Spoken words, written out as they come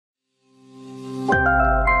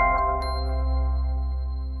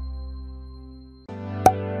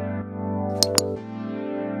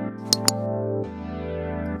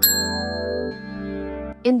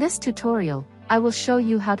this tutorial, I will show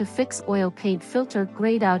you how to fix oil paint filter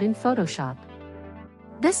grayed out in Photoshop.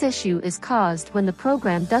 This issue is caused when the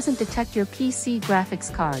program doesn't detect your PC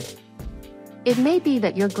graphics card. It may be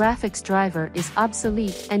that your graphics driver is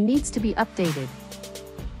obsolete and needs to be updated.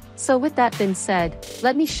 So with that being said,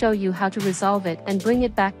 let me show you how to resolve it and bring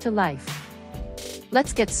it back to life.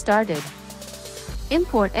 Let's get started.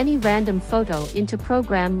 Import any random photo into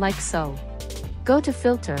program like so. Go to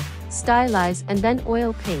Filter, Stylize and then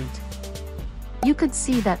Oil Paint. You could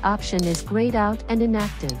see that option is grayed out and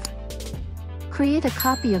inactive. Create a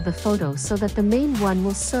copy of the photo so that the main one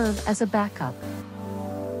will serve as a backup.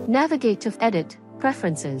 Navigate to Edit,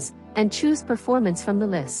 Preferences, and choose Performance from the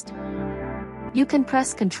list. You can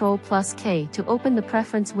press Ctrl+K to open the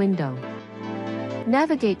preference window.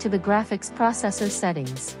 Navigate to the graphics processor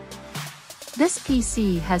settings. This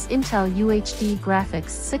PC has Intel UHD Graphics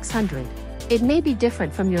 600. It may be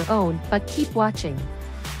different from your own, but keep watching.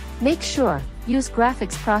 Make sure Use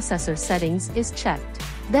Graphics Processor Settings is checked.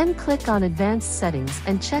 Then click on Advanced Settings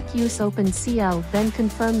and check Use OpenCL, then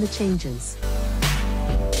confirm the changes.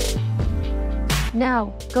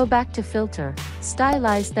 Now, go back to Filter,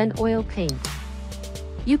 Stylize then Oil Paint.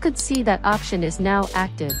 You could see that option is now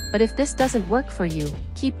active, but if this doesn't work for you,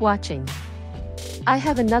 keep watching. I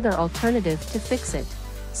have another alternative to fix it,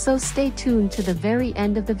 so stay tuned to the very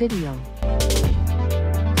end of the video.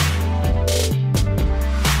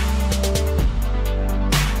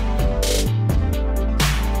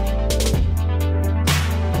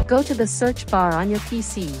 Go to the search bar on your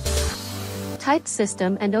PC. Type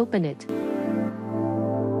System and open it.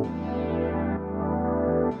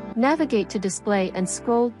 Navigate to Display and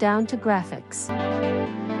scroll down to Graphics.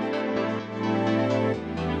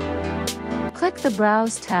 Click the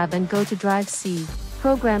Browse tab and go to Drive C,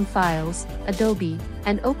 Program Files, Adobe,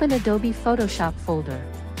 and open Adobe Photoshop folder.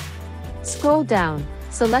 Scroll down,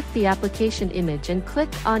 select the application image and click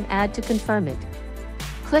on Add to confirm it.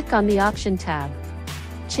 Click on the Option tab.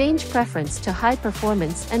 Change preference to High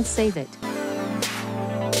Performance and save it.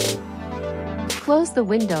 Close the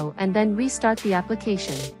window and then restart the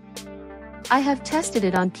application. I have tested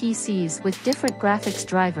it on PCs with different graphics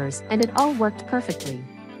drivers and it all worked perfectly.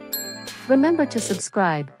 Remember to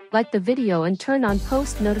subscribe, like the video and turn on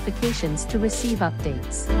post notifications to receive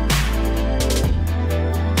updates.